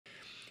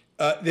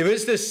There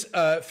is this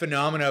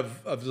phenomenon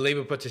of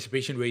labor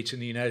participation rates in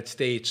the United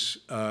States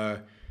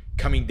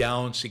coming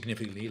down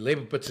significantly.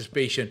 Labor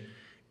participation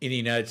in the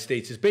United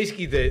States is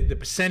basically the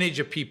percentage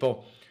of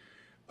people,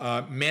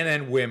 men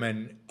and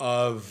women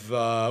of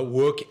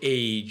work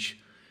age,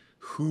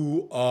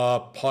 who are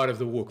part of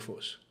the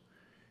workforce.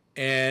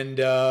 And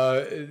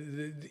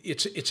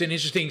it's an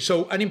interesting,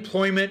 so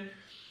unemployment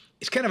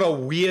is kind of a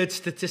weird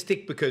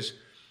statistic because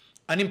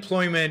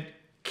unemployment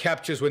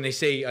captures, when they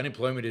say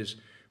unemployment is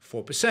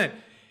 4%,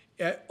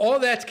 all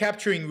that's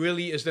capturing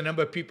really is the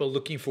number of people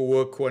looking for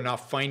work who are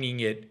not finding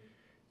it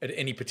at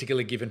any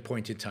particular given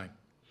point in time.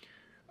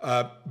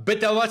 But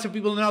there are lots of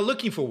people not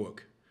looking for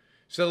work.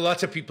 So there are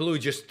lots of people who are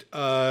just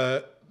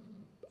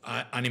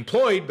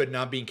unemployed but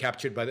not being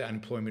captured by the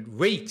unemployment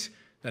rate.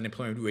 The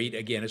unemployment rate,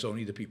 again, is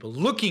only the people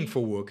looking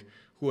for work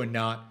who are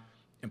not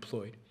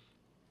employed.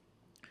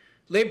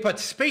 Labor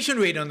participation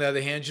rate, on the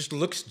other hand, just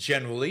looks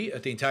generally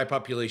at the entire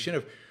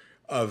population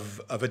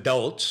of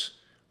adults,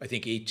 I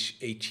think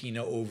 18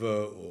 or over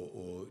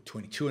or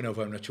 22 and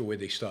over. I'm not sure where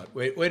they start.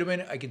 Wait a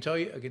minute. I can tell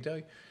you.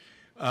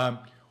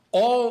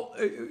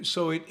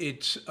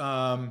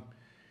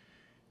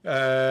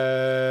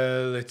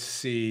 Let's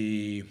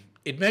see.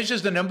 It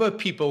measures the number of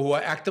people who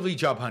are actively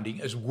job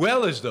hunting as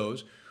well as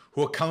those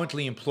who are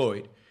currently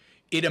employed.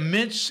 It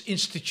omits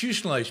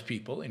institutionalized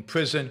people in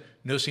prison,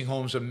 nursing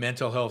homes, or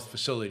mental health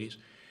facilities,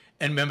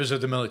 and members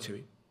of the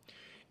military.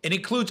 It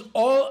includes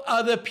all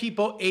other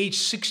people aged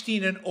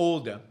 16 and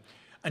older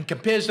and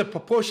compares the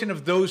proportion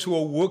of those who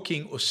are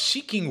working or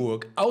seeking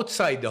work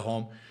outside the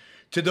home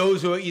to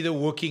those who are either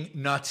working,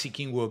 not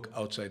seeking work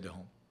outside the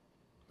home,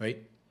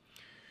 right?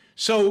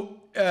 So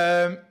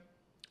it's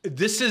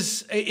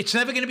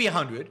never going to be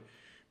 100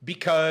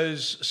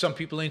 because some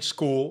people in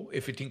school,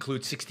 if it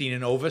includes 16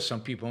 and over, some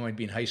people might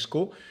be in high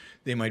school,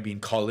 they might be in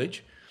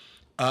college,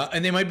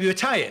 and they might be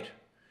retired.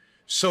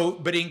 So,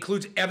 but it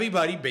includes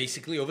everybody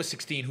basically over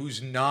 16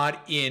 who's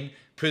not in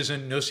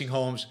prison, nursing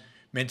homes,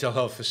 mental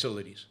health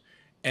facilities,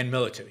 and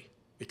military.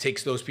 It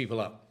takes those people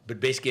out, but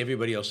basically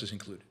everybody else is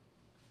included.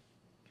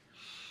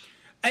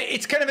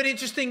 It's kind of an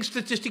interesting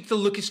statistic to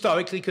look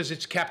historically because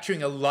it's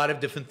capturing a lot of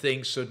different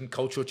things, certain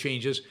cultural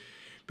changes,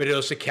 but it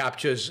also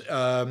captures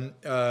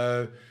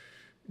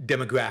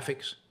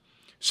demographics.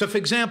 So, for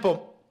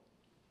example,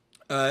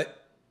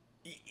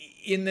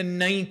 in the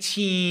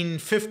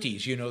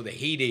 1950s, you know, the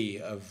heyday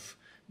of,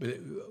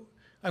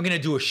 I'm going to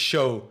do a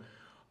show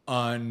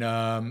on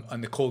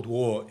the Cold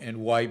War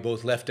and why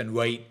both left and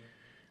right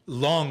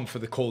long for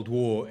the Cold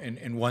War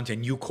and want a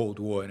new Cold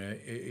War. And,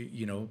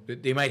 you know,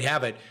 they might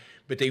have it,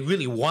 but they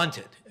really want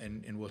it.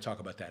 And we'll talk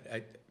about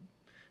that.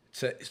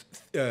 It's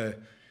a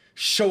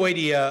show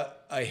idea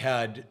I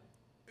had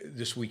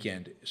this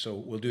weekend, so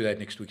we'll do that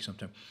next week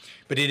sometime.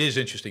 But it is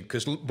interesting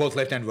because both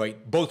left and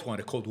right both want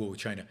a Cold War with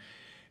China.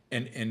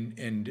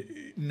 And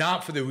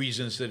not for the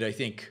reasons that I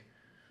think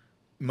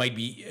might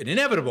be an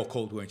inevitable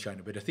Cold War in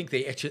China, but I think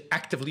they actually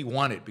actively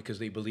want it because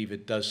they believe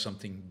it does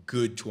something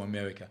good to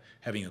America,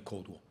 having a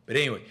Cold War. But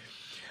anyway,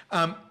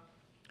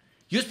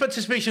 youth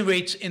participation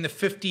rates in the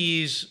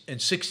 50s and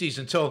 60s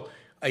until,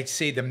 I'd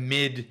say, the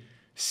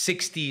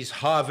mid-60s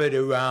hovered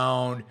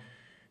around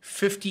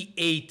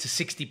 58 to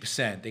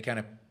 60%. They kind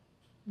of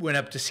went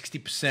up to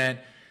 60%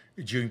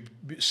 during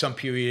some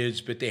periods,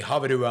 but they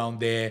hovered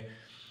around there.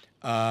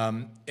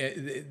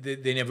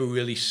 They never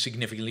really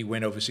significantly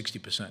went over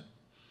 60%.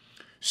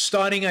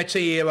 Starting, I'd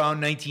say, around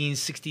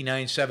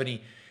 1969,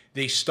 70,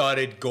 they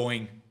started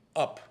going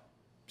up,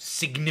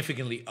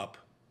 significantly up,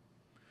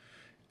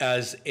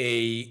 as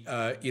a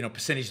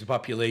percentage of the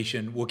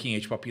population, working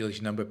age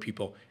population, number of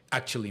people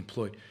actually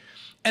employed.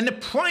 And the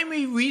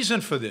primary reason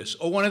for this,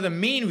 or one of the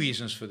main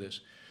reasons for this,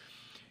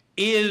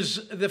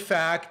 is the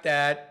fact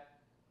that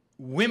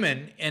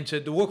women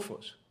entered the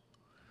workforce.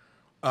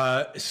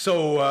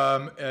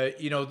 So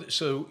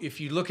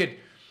if you look at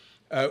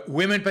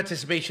women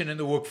participation in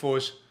the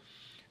workforce,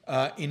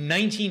 in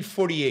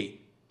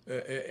 1948,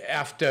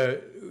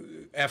 after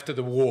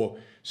the war,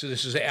 so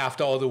this is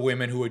after all the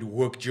women who had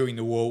worked during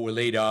the war were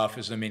laid off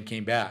as the men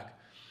came back,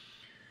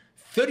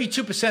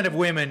 32% of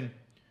women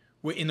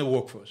were in the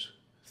workforce.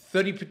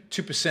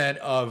 32%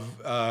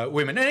 of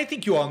women, and I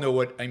think you all know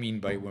what I mean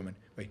by women,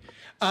 right?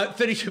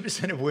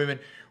 32% of women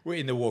were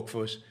in the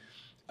workforce.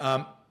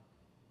 By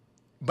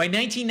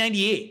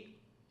 1998,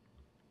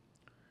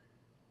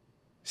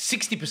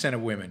 60%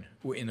 of women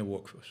were in the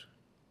workforce.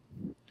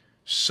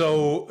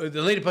 So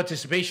the labor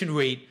participation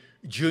rate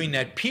during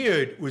that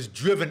period was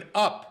driven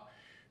up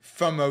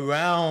from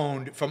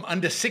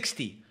under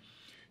 60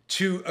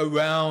 to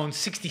around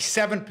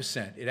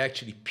 67%. It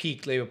actually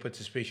peaked, labor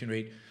participation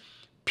rate,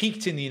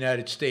 peaked in the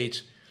United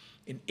States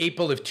in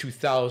April of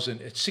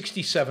 2000 at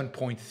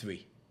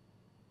 67.3.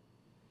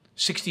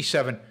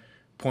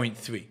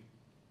 67.3.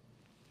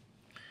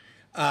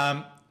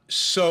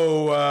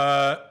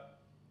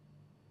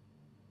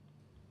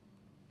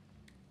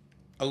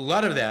 A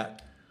lot of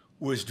that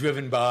was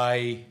driven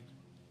by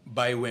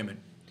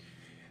women.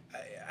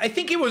 I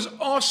think it was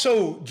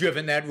also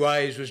driven, that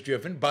rise was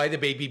driven by the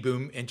baby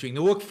boom entering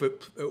the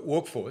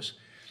workforce,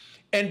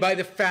 and by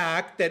the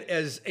fact that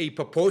as a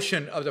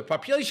proportion of the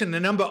population, the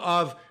number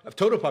of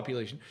total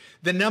population,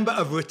 the number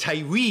of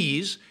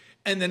retirees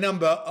and the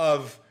number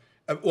of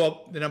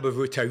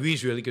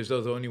retirees really, because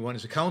those are the only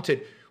ones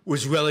accounted,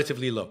 was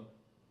relatively low.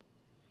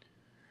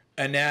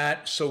 And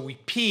so we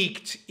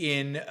peaked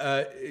in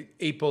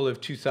April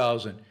of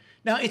 2000.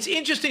 Now, it's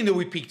interesting that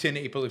we peaked in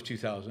April of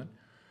 2000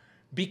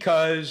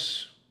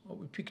 because, well,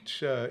 we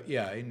peaked,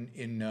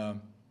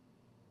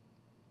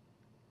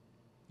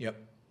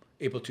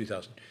 April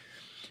 2000.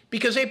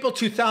 Because April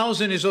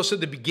 2000 is also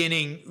the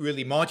beginning,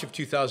 really March of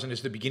 2000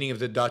 is the beginning of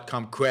the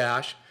dot-com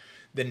crash,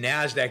 the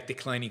NASDAQ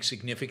declining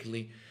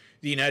significantly,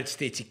 the United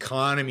States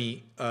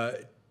economy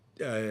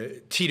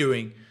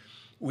teetering.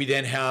 We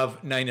then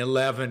have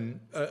 9/11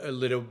 a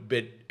little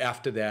bit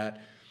after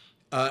that.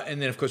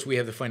 And then, of course, we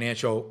have the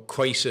financial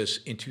crisis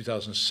in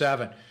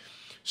 2007.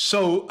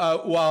 So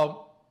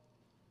while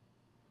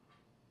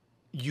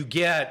you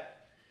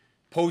get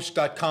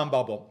post-dot-com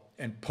bubble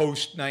and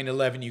post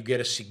 9/11, you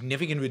get a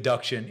significant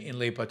reduction in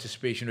labor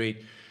participation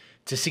rate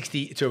to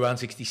around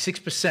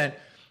 66%.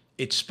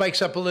 It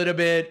spikes up a little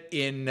bit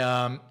in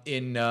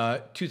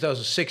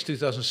 2006,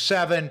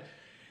 2007.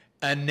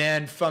 And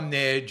then from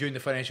there, during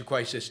the financial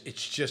crisis,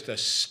 it's just a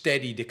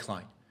steady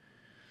decline.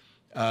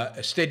 And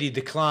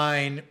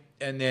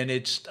then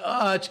it's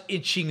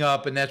inching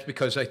up, and that's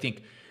because I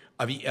think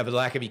of a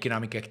lack of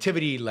economic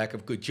activity, lack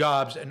of good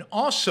jobs, and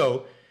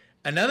also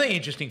another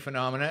interesting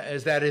phenomena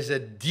is that is a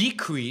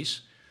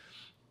decrease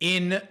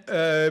in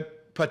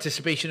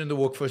participation in the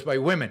workforce by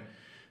women.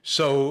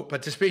 So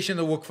participation in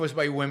the workforce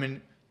by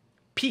women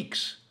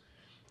peaks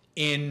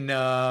in,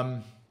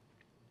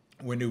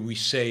 when do we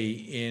say,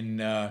 in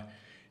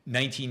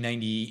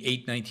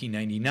 1998,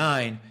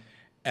 1999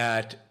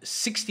 at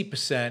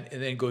 60%,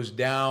 and then goes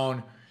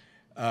down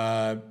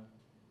to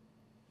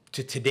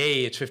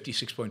today, it's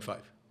 56.5.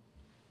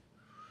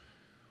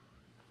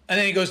 And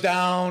then it goes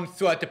down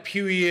throughout the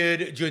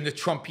period. During the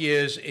Trump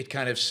years, it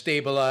kind of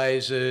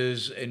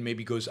stabilizes and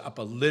maybe goes up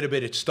a little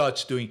bit. It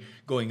starts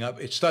going up.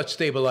 It starts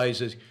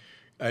stabilizes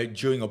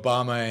during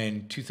Obama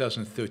in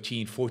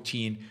 2013,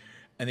 14,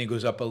 and then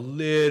goes up a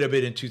little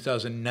bit in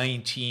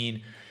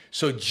 2019.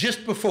 So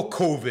just before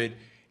COVID,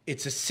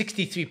 it's a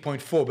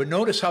 63.4. But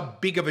notice how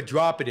big of a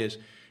drop it is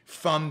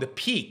from the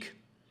peak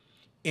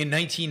in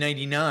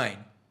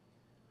 1999.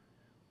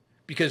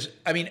 Because,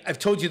 I mean, I've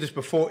told you this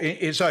before,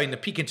 in the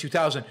peak in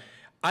 2000.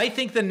 I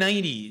think the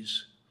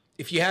 90s,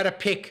 if you had to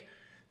pick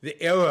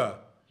the era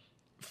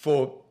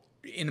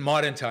in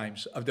modern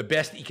times of the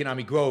best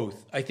economic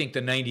growth, I think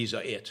the 90s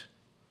are it.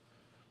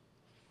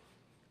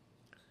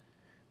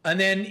 And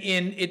then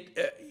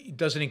it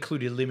doesn't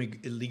include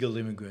illegal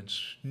immigrants.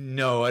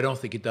 No, I don't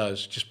think it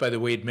does. Just by the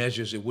way it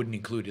measures, it wouldn't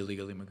include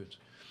illegal immigrants.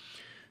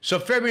 So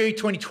February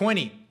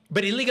 2020,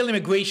 but illegal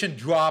immigration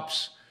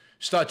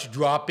starts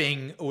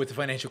dropping with the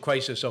financial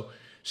crisis. So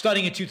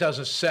starting in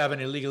 2007,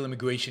 illegal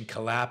immigration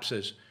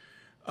collapses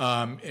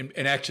and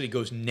actually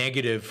goes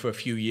negative for a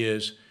few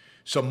years.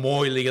 So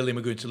more illegal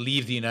immigrants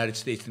leave the United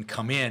States than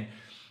come in.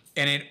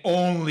 And it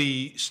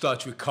only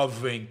starts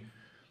recovering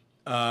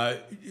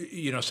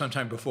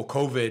sometime before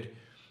COVID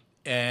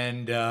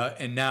and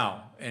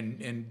now.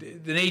 And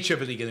the nature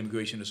of illegal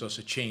immigration has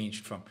also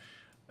changed from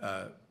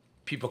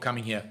people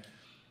coming here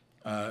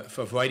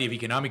for a variety of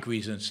economic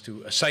reasons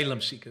to asylum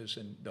seekers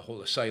and the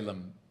whole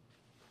asylum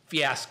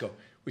fiasco,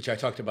 which I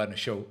talked about in the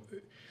show.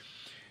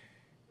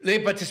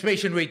 Labor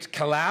participation rates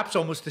collapse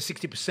almost to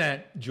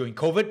 60% during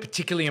COVID,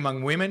 particularly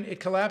among women it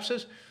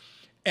collapses,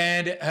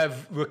 and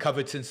have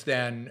recovered since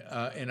then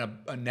and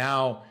are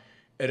now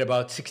at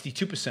about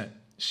 62%,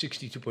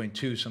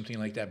 62.2, something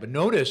like that. But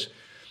notice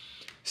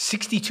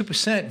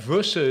 62%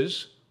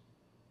 versus,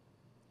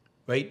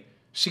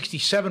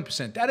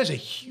 67%. That is a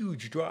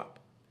huge drop.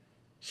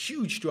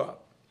 Huge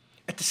drop.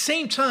 At the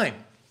same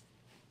time,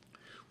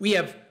 we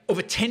have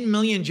over 10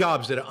 million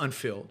jobs that are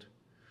unfilled.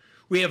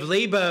 We have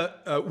labor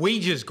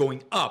wages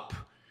going up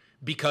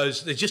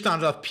because there's just not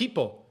enough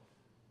people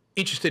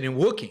interested in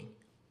working.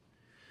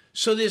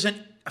 So there's a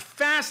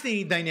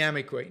fascinating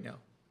dynamic right now.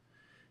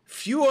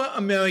 Fewer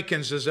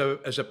Americans as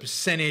a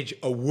percentage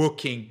are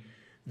working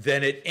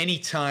than at any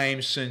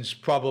time since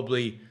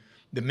probably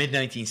the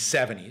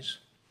mid-1970s.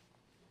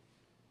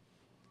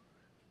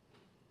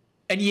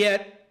 And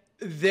yet,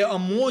 there are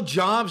more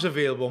jobs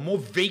available, more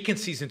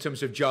vacancies in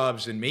terms of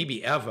jobs than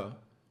maybe ever.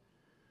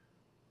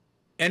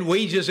 And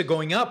wages are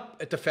going up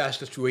at the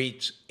fastest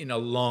rates in a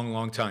long,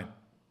 long time.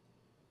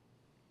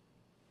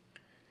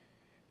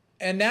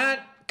 And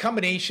that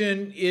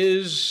combination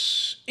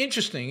is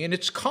interesting, and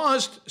it's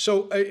caused,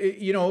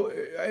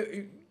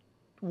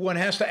 one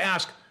has to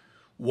ask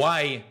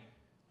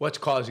what's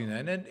causing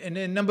that? And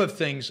a number of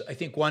things. I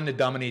think one that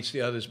dominates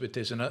the others, but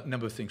there's a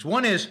number of things.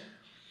 One is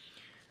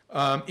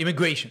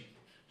immigration.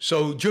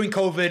 So during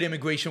COVID,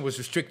 immigration was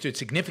restricted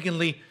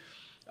significantly.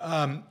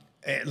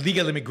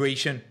 Legal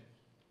immigration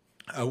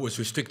was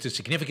restricted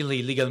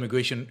significantly. Legal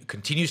immigration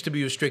continues to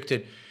be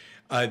restricted.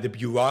 the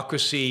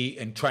bureaucracy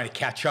and trying to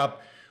catch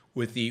up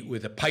with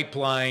the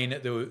pipeline,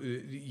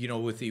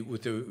 with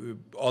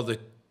all the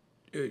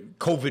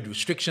COVID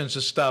restrictions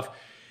and stuff.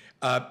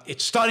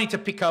 It's starting to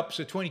pick up.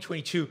 So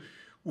 2022,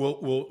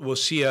 we'll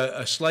see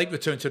a slight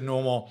return to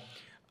normal,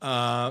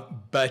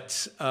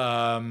 but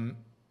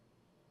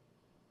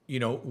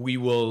we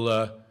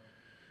will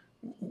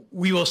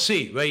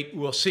see, right?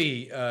 We'll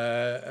see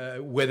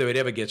whether it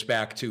ever gets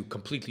back to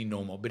completely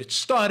normal. But it's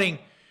starting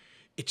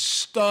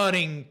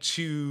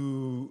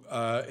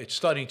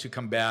to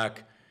come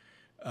back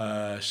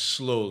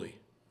slowly,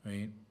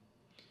 right?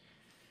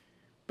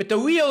 But the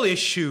real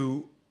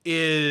issue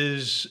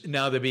is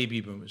now the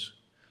baby boomers.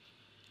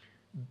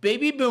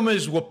 Baby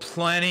boomers were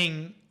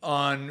planning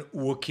on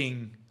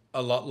working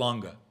a lot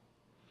longer.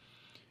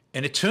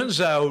 And it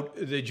turns out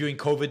that during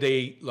COVID,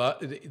 they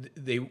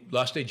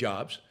lost their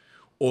jobs,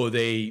 or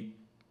they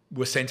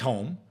were sent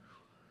home,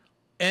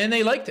 and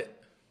they liked it.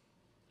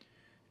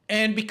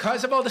 And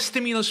because of all the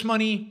stimulus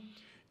money,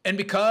 and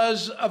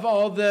because of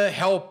all the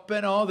help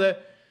and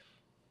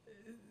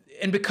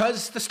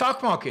because the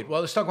stock market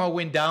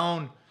went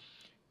down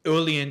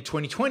early in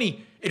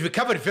 2020, it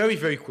recovered very,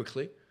 very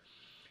quickly.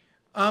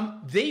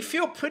 They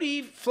feel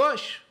pretty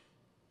flush.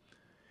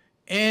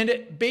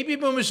 And baby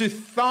boomers who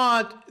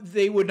thought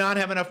they would not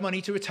have enough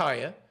money to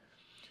retire,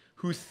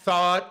 who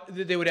thought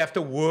that they would have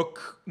to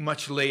work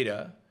much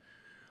later,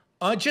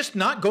 are just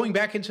not going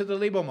back into the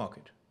labor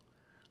market.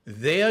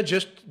 They're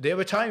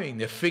retiring.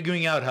 They're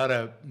figuring out how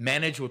to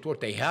manage with what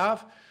they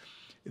have.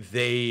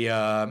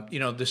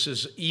 This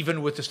is,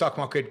 even with the stock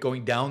market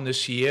going down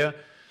this year,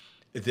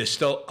 they're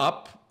still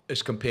up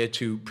as compared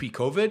to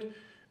pre-COVID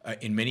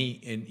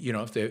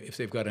if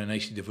they've got a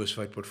nicely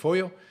diversified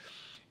portfolio.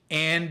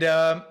 And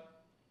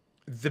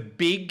the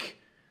big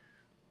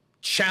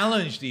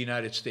challenge the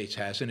United States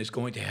has and is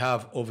going to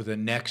have over the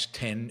next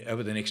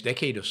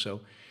decade or so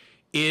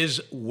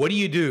is what do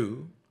you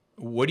do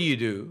with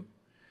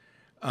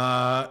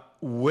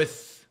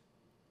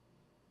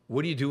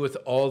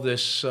all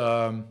this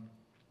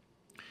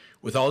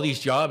with all these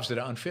jobs that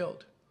are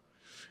unfilled?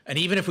 And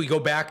even if we go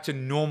back to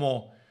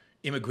normal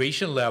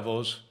immigration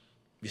levels,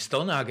 you're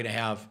still not going to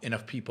have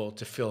enough people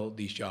to fill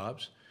these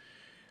jobs.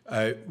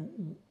 This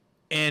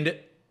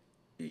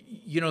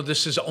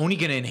is only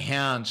going to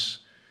enhance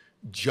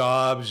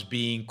jobs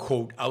being,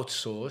 quote,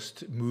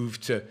 outsourced,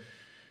 moved to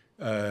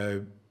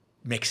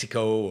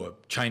Mexico or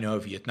China or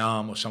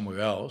Vietnam or somewhere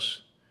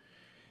else.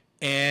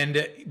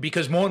 And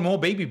because more and more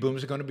baby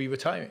boomers are going to be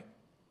retiring.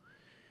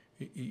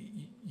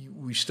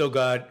 We've still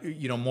got,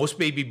 most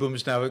baby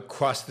boomers now have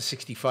crossed the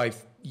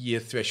 65-year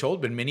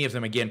threshold, but many of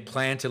them, again,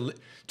 plan to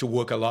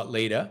work a lot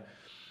later.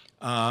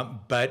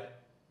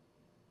 But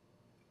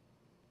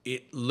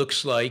it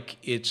looks like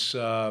it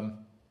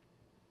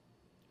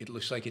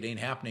ain't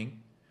happening.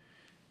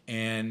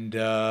 And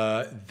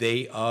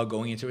they are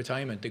going into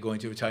retirement. They're going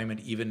to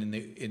retirement even in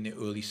the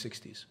early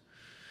 60s.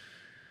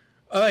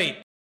 All right.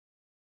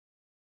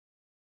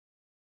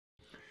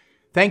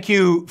 Thank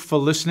you for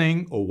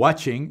listening or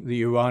watching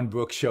the Yaron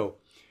Brook Show.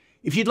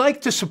 If you'd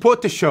like to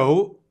support the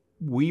show,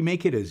 we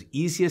make it as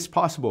easy as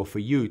possible for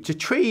you to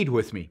trade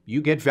with me.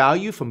 You get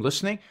value from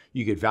listening.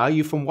 You get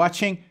value from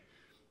watching.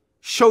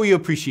 Show your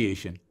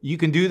appreciation. You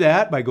can do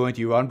that by going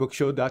to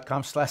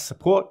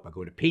yaronbrookshow.com/support, by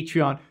going to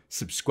Patreon,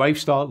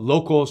 Subscribestar,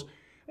 Locals,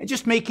 and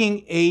just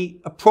making a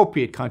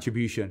appropriate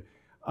contribution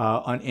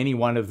on any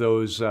one of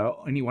those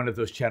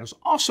channels.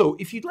 Also,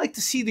 if you'd like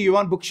to see the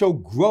Yaron Brook Show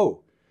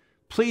grow,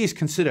 please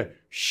consider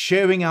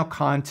sharing our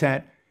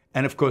content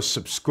and, of course,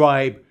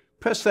 subscribe.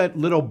 Press that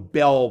little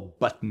bell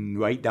button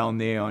right down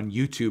there on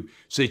YouTube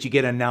so that you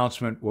get an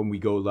announcement when we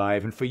go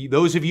live. And for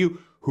those of you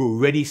who are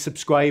already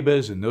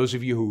subscribers and those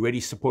of you who are already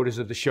supporters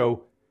of the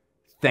show,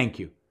 thank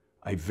you.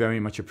 I very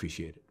much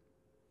appreciate it.